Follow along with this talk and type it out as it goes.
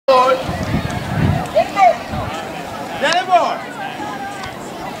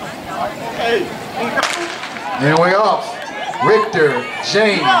And we're off. Richter,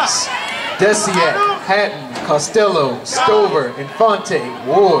 James, Desiat, Hatton, Costello, Stover, Infante,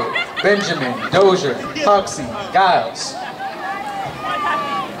 Ward, Benjamin, Dozier, Hoxie, Giles.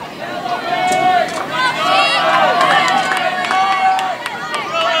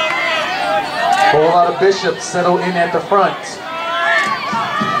 Whole lot of bishops settle in at the front.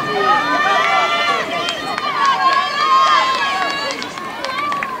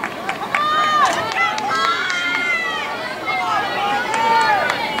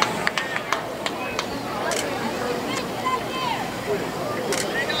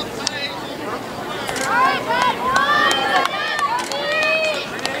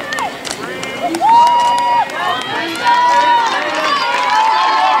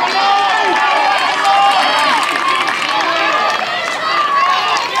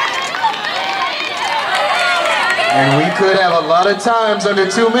 And we could have a lot of times under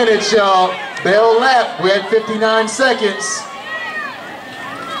 2 minutes, y'all. Bell lap, we're at 59 seconds.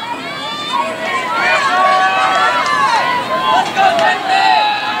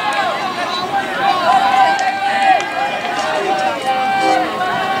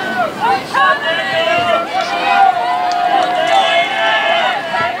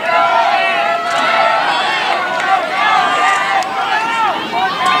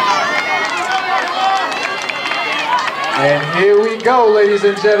 And here we go, ladies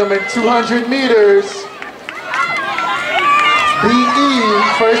and gentlemen, 200 meters. BE,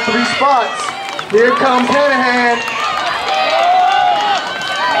 first 3 spots. Here comes Hanahan.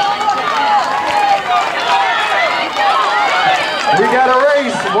 We got a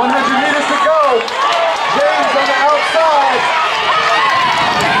race, 100 meters to go. James on the outside.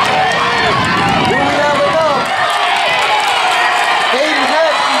 Do we have enough? Aiden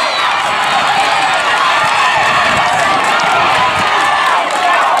Hatton.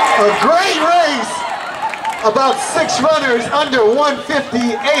 A great race, about 6 runners under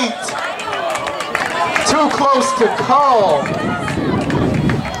 158. Too close to call.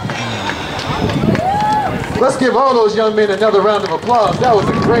 Let's give all those young men another round of applause. That was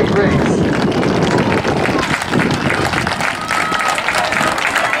a great race.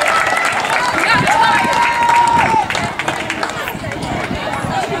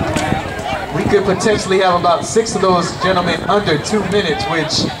 We could potentially have about 6 of those gentlemen under 2 minutes,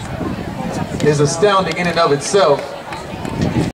 which is astounding in and of itself.